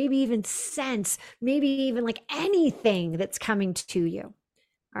 colors, maybe even scents, maybe even like anything that's coming to you.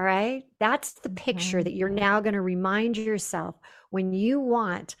 All right. That's the picture that you're now going to remind yourself when you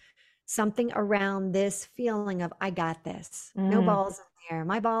want something around this feeling of, I got this. No balls in the air.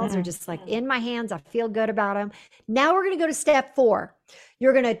 My balls are just like in my hands. I feel good about them. Now we're going to go to step 4.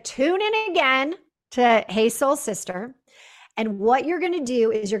 You're going to tune in again to Hey Soul Sister. And what you're going to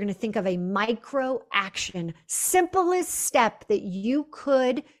do is you're going to think of a micro action, simplest step that you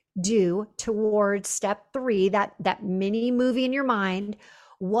could do towards step 3, that mini movie in your mind.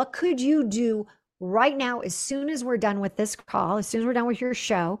 What could you do right now, as soon as we're done with this call, as soon as we're done with your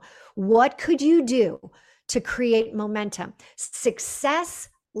show? What could you do to create momentum? Success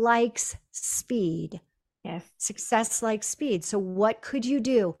likes speed. Yes. Success likes speed. So what could you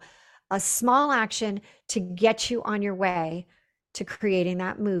do? A small action to get you on your way to creating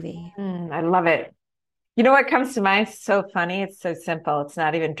that movie. I love it. You know what comes to mind? It's so funny. It's so simple. It's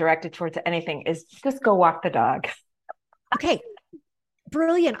not even directed towards anything. Is just go walk the dog. Okay.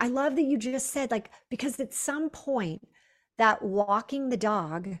 Brilliant. I love that you just said, because at some point that walking the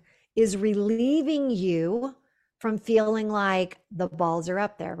dog is relieving you from feeling like the balls are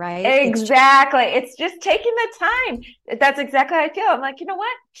up there, right? Exactly. It's just taking the time. That's exactly how I feel. I'm like, you know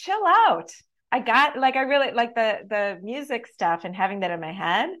what? Chill out. I really like the music stuff, and having that in my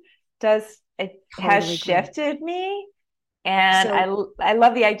head has Totally agree. shifted me. And So I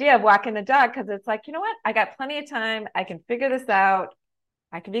love the idea of walking the dog, because it's like, you know what? I got plenty of time. I can figure this out.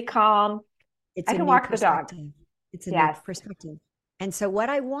 I can be calm. it's I a can new walk the dog. perspective. It's a new Yes. perspective. And so what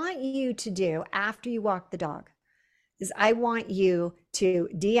I want you to do after you walk the dog is I want you to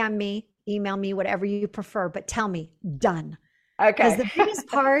DM me, email me, whatever you prefer, but tell me done. Because Okay. the biggest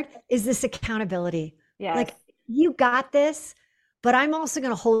part is this accountability. Yes. Like, you got this, but I'm also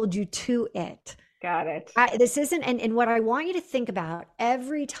going to hold you to it. Got it. This isn't, and what I want you to think about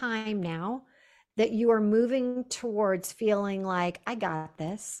every time now that you are moving towards feeling like, I got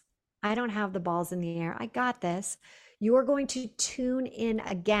this, I don't have the balls in the air, I got this, you are going to tune in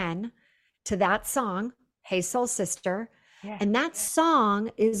again to that song, Hey Soul Sister. Yeah. And that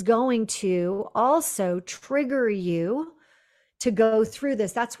song is going to also trigger you to go through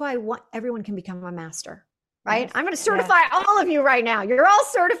this. That's why I want everyone can become a master, right? Yes. I'm going to certify all of you right now. You're all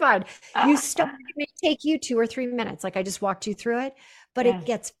certified. You start, it may take you 2 or 3 minutes. Like I just walked you through it, but Yes. it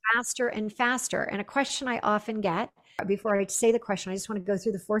gets faster and faster. And a question I often get before I say the question, I just want to go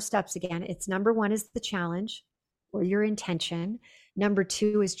through the 4 steps again. It's number 1 is the challenge or your intention. Number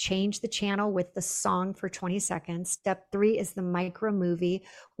 2 is change the channel with the song for 20 seconds. Step 3 is the micro movie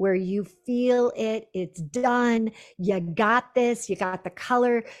where you feel it, it's done, you got this, you got the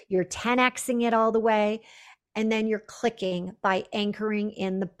color, you're 10xing it all the way. And then you're clicking by anchoring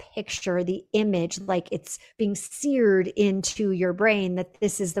in the picture, the image, like it's being seared into your brain that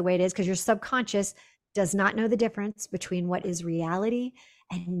this is the way it is, because your subconscious does not know the difference between what is reality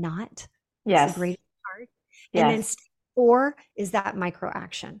and not. Yes. It's the greatest part. Yes. And then step 4 is that micro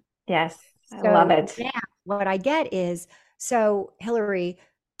action. Yes. I So love it. now what I get is, so Hilary,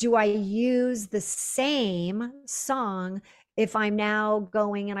 do I use the same song if I'm now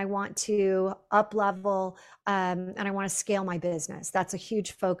going and I want to up level and I want to scale my business? That's a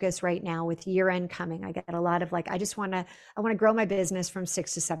huge focus right now with year end coming. I get a lot of like, I want to grow my business from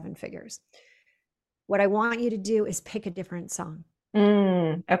 6 to 7 figures. What I want you to do is pick a different song.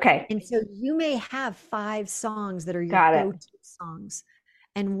 Okay. And so you may have 5 songs that are your Got it. go-to songs.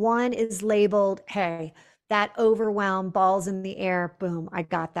 And one is labeled, hey, that overwhelm, balls in the air, boom, I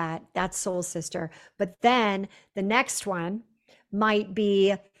got that. That's Soul Sister. But then the next one might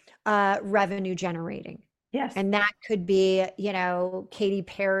be revenue generating. Yes. And that could be, Katy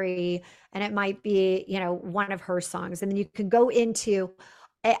Perry, and it might be, one of her songs. And then you can go into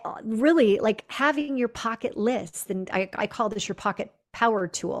really like having your pocket list. And I call this your pocket power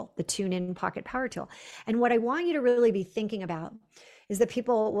tool, the tune in pocket power tool. And what I want you to really be thinking about is that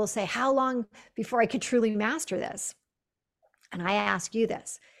people will say, how long before I could truly master this? And I ask you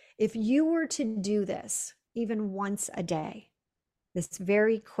this, if you were to do this even once a day, this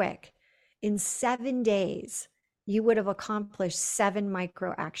very quick, in 7 days, you would have accomplished 7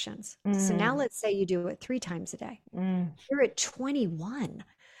 micro actions. So now let's say you do it 3 times a day. You're at 21.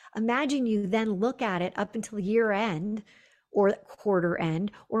 Imagine you then look at it up until year end or quarter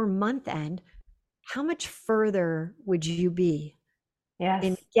end or month end. How much further would you be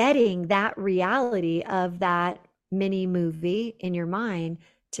in getting that reality of that mini movie in your mind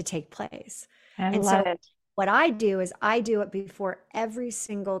to take place? I love it. What I do is I do it before every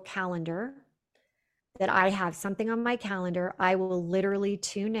single calendar that I have something on my calendar. I will literally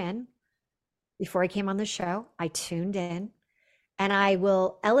tune in. Before I came on the show, I tuned in and I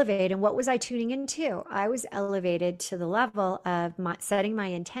will elevate. And what was I tuning into? I was elevated to the level of setting my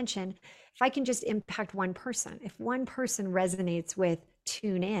intention. If I can just impact one person, if one person resonates with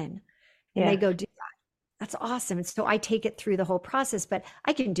tune in and they go do that, that's awesome. And so I take it through the whole process, but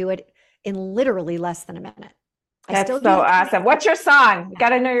I can do it in literally less than a minute. That's so awesome. What's your song? You got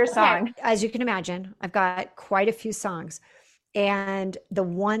to know your song. Okay. As you can imagine, I've got quite a few songs. And the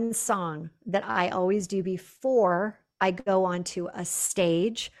one song that I always do before I go onto a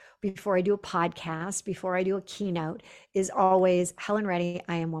stage, before I do a podcast, before I do a keynote, is always Helen Reddy,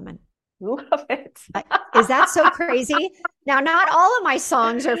 I Am Woman. Love it. Is that so crazy? Now, not all of my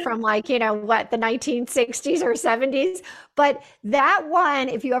songs are from the 1960s or 70s, but that one,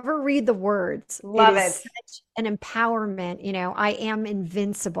 if you ever read the words, love it. Such an empowerment. I am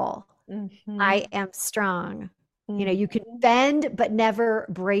invincible. I am strong. You can bend, but never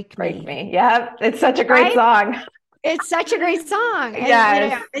break me. Yeah, it's such a great song. It's such a great song. And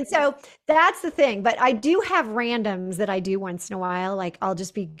Yes. and so that's the thing. But I do have randoms that I do once in a while. Like I'll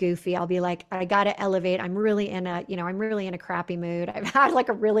just be goofy. I'll be like, I gotta elevate. I'm really in a crappy mood. I've had like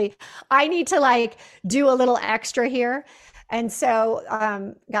I need to like do a little extra here. And so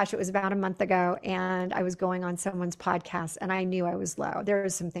gosh, it was about a month ago and I was going on someone's podcast and I knew I was low. There were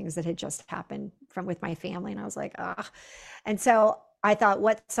some things that had just happened with my family, and I was like, ah. And so I thought,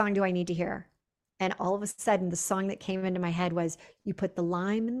 what song do I need to hear? And all of a sudden, the song that came into my head was, "You put the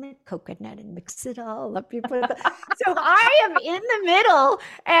lime in the coconut and mix it all up." So I am in the middle,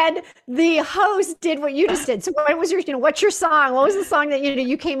 and the host did what you just did. So what was what's your song? What was the song that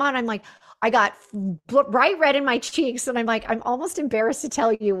you came on? I'm like, I got bright red in my cheeks, and I'm like, I'm almost embarrassed to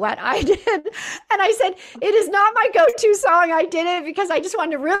tell you what I did. And I said, it is not my go-to song. I did it because I just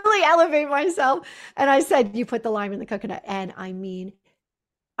wanted to really elevate myself. And I said, "You put the lime in the coconut," and I mean,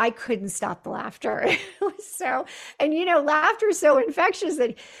 I couldn't stop the laughter. It was so, and laughter is so infectious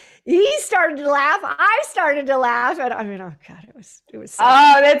that he started to laugh. I started to laugh. And I mean, oh God, it was so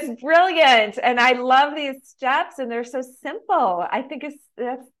Oh, that's brilliant. And I love these steps and they're so simple. I think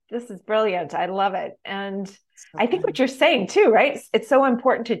this is brilliant. I love it. And I think what you're saying too, right? It's so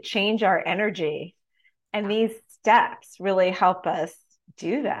important to change our energy. And these steps really help us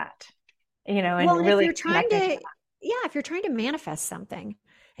do that, and really if you're trying to manifest something,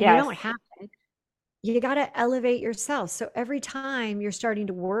 and you yes. don't have it, you got to elevate yourself. So every time you're starting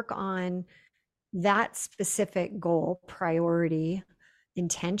to work on that specific goal, priority,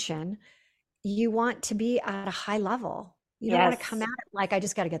 intention, you want to be at a high level. You don't want to come at it like, I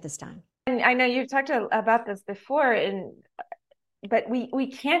just got to get this done. And I know you've talked about this before, but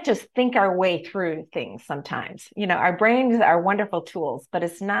we can't just think our way through things sometimes. Our brains are wonderful tools, but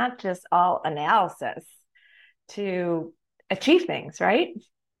it's not just all analysis to achieve things, right?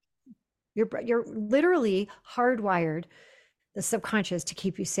 You're literally hardwired, the subconscious, to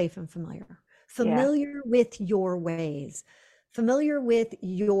keep you safe and familiar with your ways, familiar with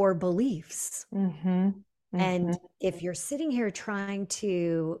your beliefs. Mm-hmm. And if you're sitting here trying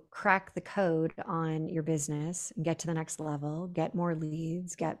to crack the code on your business and get to the next level, get more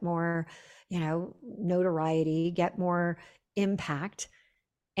leads, get more, notoriety, get more impact,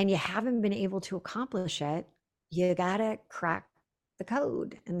 and you haven't been able to accomplish it, you gotta crack the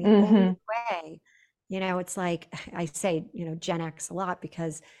code. And the only way, it's like I say, Gen X a lot,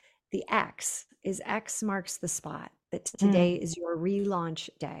 because the X marks the spot that today is your relaunch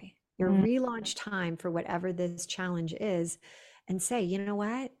day, your relaunch time for whatever this challenge is, and say, you know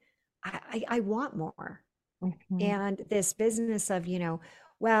what, I want more. And this business of,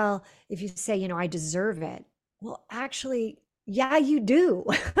 well, if you say, I deserve it, well, actually, yeah, you do.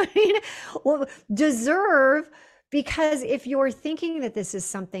 I mean, well, deserve. Because if you're thinking that this is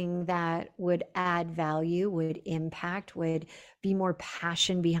something that would add value, would impact, would be more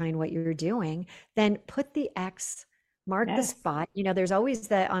passion behind what you're doing, then put the X, mark the spot. There's always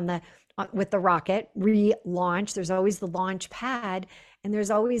with the rocket relaunch, there's always the launch pad, and there's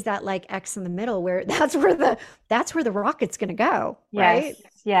always that like X in the middle where that's where the rocket's going to go. Right.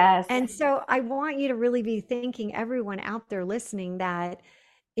 Yes. And so I want you to really be thinking, everyone out there listening, that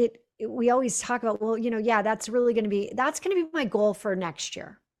we always talk about, well, that's going to be my goal for next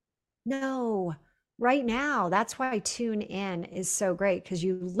year. No, right now, that's why Tune In is so great, because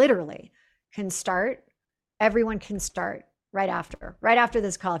you literally can start. Everyone can start right after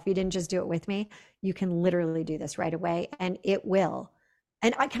this call. If you didn't just do it with me, you can literally do this right away, and it will.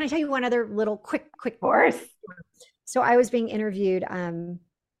 And can I tell you one other little quick course? So I was being interviewed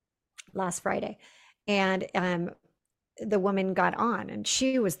last Friday, and the woman got on, and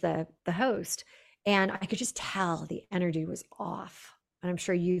she was the host, and I could just tell the energy was off. And I'm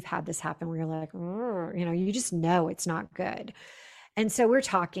sure you've had this happen where you're like, you just know it's not good. And so we're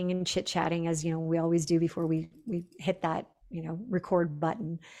talking and chit-chatting, as we always do before we hit that record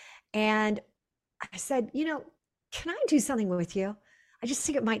button. And I said, can I do something with you? I just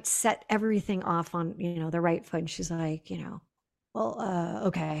think it might set everything off on the right foot. And she's like, well,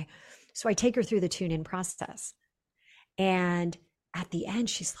 okay. So I take her through the tune-in process. And at the end,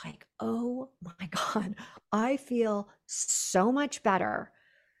 she's like, oh my God, I feel so much better.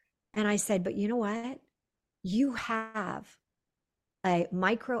 And I said, but you know what? You have a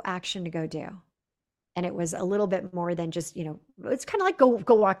micro action to go do. And it was a little bit more than just, it's kind of like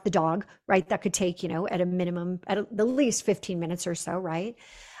go walk the dog, right? That could take, at a minimum, at the least 15 minutes or so, right?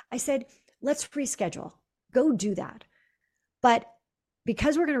 I said, let's reschedule. Go do that. But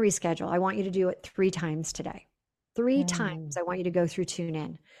because we're going to reschedule, I want you to do it 3 times today. 3 times I want you to go through Tune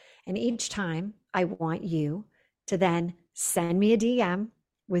In. And each time I want you to then send me a DM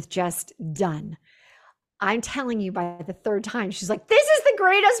with just done. I'm telling you, by the third time, she's like, this is the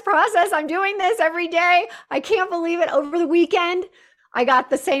greatest process. I'm doing this every day. I can't believe it. Over the weekend, I got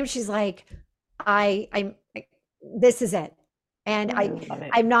the same. She's like, I'm this is it. And I love it.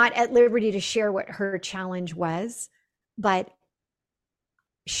 I'm not at liberty to share what her challenge was, but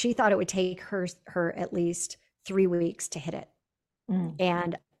she thought it would take her at least 3 weeks to hit it. Mm.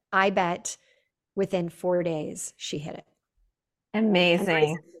 And I bet within 4 days she hit it.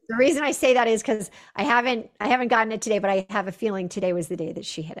 Amazing. The reason I say that is because I haven't gotten it today, but I have a feeling today was the day that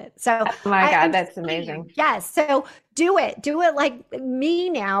she hit it. So oh my God, that's amazing. Yes. So do it like me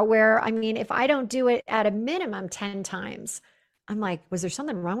now, where I mean, if I don't do it at a minimum 10 times, I'm like, was there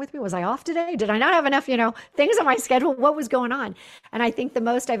something wrong with me? Was I off today? Did I not have enough, things on my schedule? What was going on? And I think the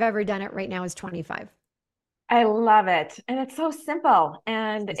most I've ever done it right now is 25. I love it. And it's so simple.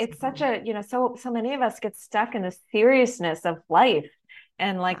 And it's such a, so many of us get stuck in the seriousness of life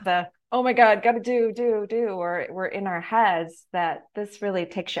and like oh my God, got to do, or we're in our heads, that this really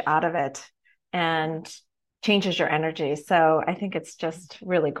takes you out of it and changes your energy. So I think it's just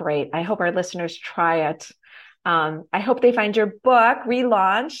really great. I hope our listeners try it. I hope they find your book,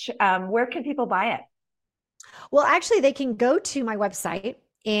 Relaunch. Where can people buy it? Well, actually, they can go to my website.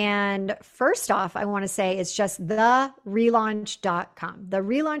 And first off, I want to say it's just therelaunch.com.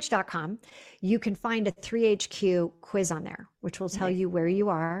 Therelaunch.com. You can find a 3HQ quiz on there, which will tell you where you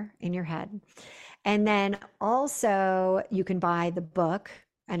are in your head. And then also you can buy the book,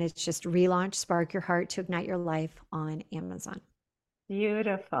 and it's just Relaunch, Spark Your Heart to Ignite Your Life on Amazon.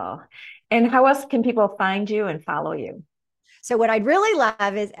 Beautiful. And how else can people find you and follow you? So what I'd really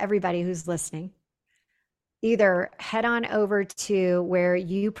love is everybody who's listening, either head on over to where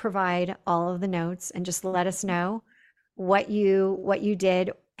you provide all of the notes and just let us know what you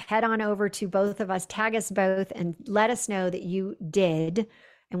did. Head on over to both of us, tag us both, and let us know that you did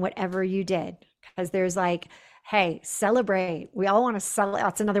and whatever you did. Because there's like, hey, celebrate. We all want to celebrate.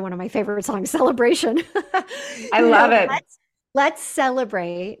 That's another one of my favorite songs, Celebration. I love it. Let's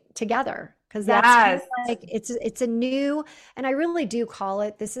celebrate together. Because that's kind of like it's a new, and I really do call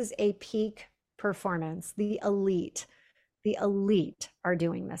it, this is a peak performance. The elite are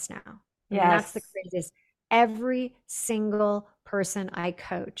doing this now. Yes. And that's the craziest. Every single person I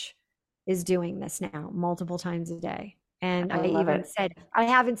coach is doing this now multiple times a day. And I even said, I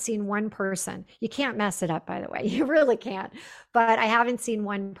haven't seen one person. You can't mess it up, by the way. You really can't. But I haven't seen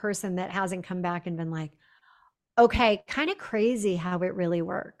one person that hasn't come back and been like, okay, kind of crazy how it really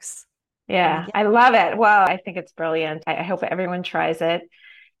works. Yeah, I love it. Well, I think it's brilliant. I hope everyone tries it.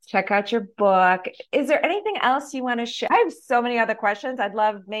 Check out your book. Is there anything else you want to share? I have so many other questions. I'd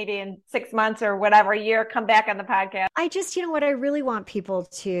love maybe in 6 months or whatever year, come back on the podcast. I just, what I really want people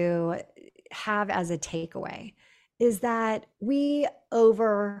to have as a takeaway is that we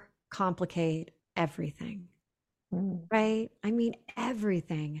overcomplicate everything, right? I mean,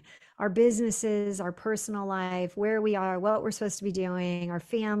 everything, our businesses, our personal life, where we are, what we're supposed to be doing, our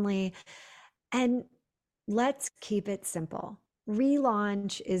family, and let's keep it simple.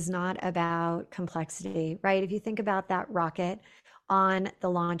 Relaunch is not about complexity, right? If you think about that rocket on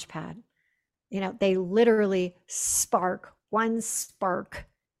the launch pad, they literally one spark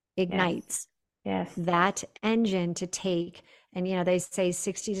ignites that engine to take. And, they say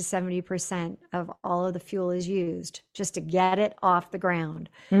 60 to 70% of all of the fuel is used just to get it off the ground.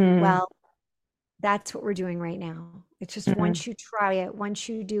 Well, that's what we're doing right now. It's just once you try it, once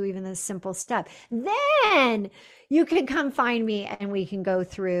you do even the simple step, then you can come find me and we can go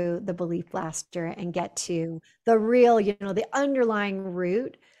through the belief blaster and get to the real, the underlying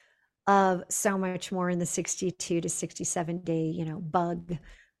root of so much more in the 62 to 67 day, bug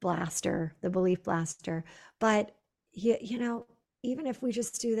blaster, the belief blaster. But, even if we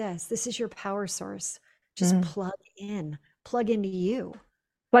just do this is your power source. Just plug into you.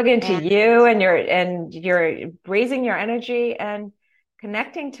 Plug into you, and you're raising your energy and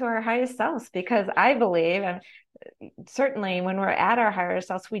connecting to our highest selves, because I believe, and certainly when we're at our higher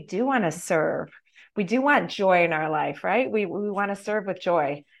selves, we do want to serve. We do want joy in our life, right? We want to serve with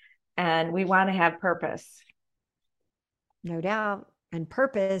joy, and we want to have purpose. No doubt. And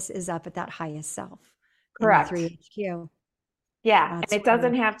purpose is up at that highest self. Correct. 3HQ. Yeah. And it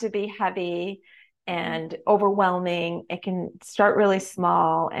doesn't have to be heavy and overwhelming. It can start really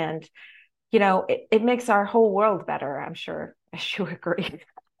small, and it makes our whole world better. I'm sure you agree.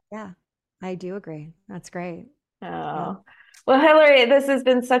 Yeah, I do agree. That's great. Yeah. Well, Hilary, this has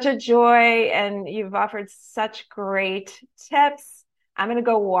been such a joy, and you've offered such great tips. I'm going to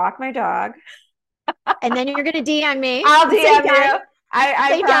go walk my dog. And then you're going to DM me. I'll DM you.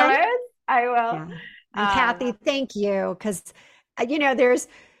 I promise. I will. Yeah. And Kathy, thank you. Because,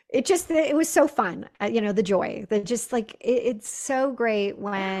 it was so fun. The joy, the just like it's so great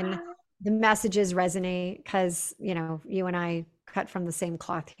when the messages resonate because, you and I cut from the same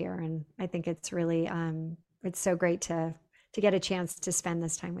cloth here. And I think it's really, it's so great to get a chance to spend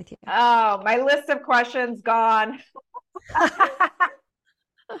this time with you. Oh, my list of questions gone.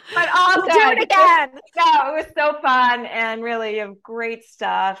 But all We'll good. do it again. No, it was so fun, and really you have great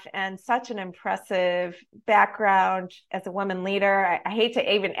stuff and such an impressive background as a woman leader. I hate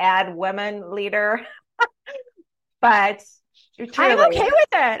to even add women leader, but truly. I'm okay with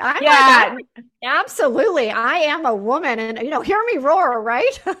it. Yeah. Absolutely. I am a woman, and hear me roar,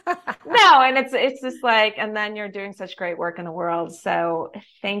 right? No, and it's just like, and then you're doing such great work in the world. So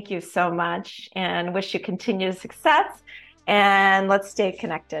thank you so much, and wish you continued success. And let's stay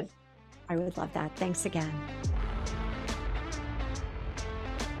connected. I would love that. Thanks again.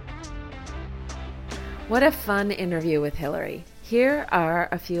 What a fun interview with Hilary. Here are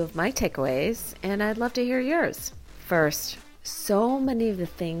a few of my takeaways, and I'd love to hear yours. First, so many of the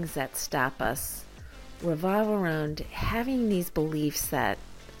things that stop us revolve around having these beliefs that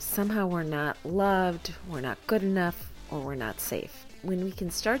somehow we're not loved, we're not good enough, or we're not safe. When we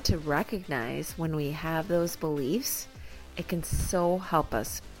can start to recognize when we have those beliefs, it can so help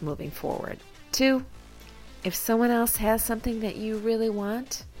us moving forward. 2, if someone else has something that you really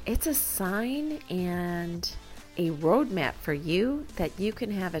want, it's a sign and a roadmap for you that you can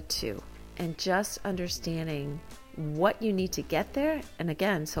have it too. And just understanding what you need to get there. And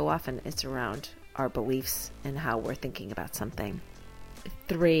again, so often it's around our beliefs and how we're thinking about something.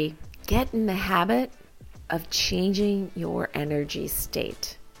 3, get in the habit of changing your energy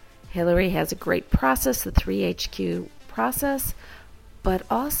state. Hilary has a great process, the 3HQ process, but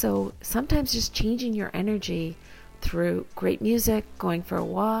also sometimes just changing your energy through great music, going for a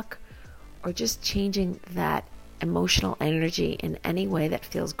walk, or just changing that emotional energy in any way that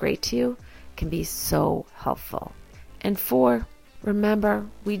feels great to you can be so helpful. And 4, remember,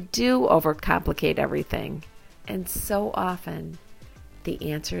 we do overcomplicate everything. And so often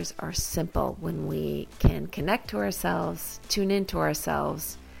the answers are simple when we can connect to ourselves, tune into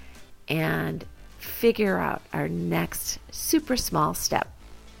ourselves, and figure out our next super small step.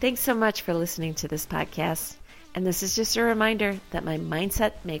 Thanks so much for listening to this podcast. And this is just a reminder that my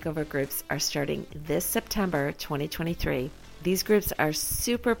Mindset Makeover groups are starting this September 2023. These groups are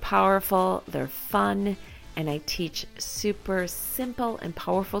super powerful, they're fun, and I teach super simple and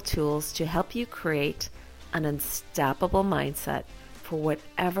powerful tools to help you create an unstoppable mindset for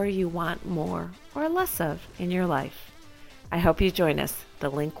whatever you want more or less of in your life. I hope you join us. The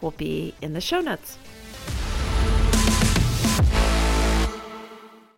link will be in the show notes.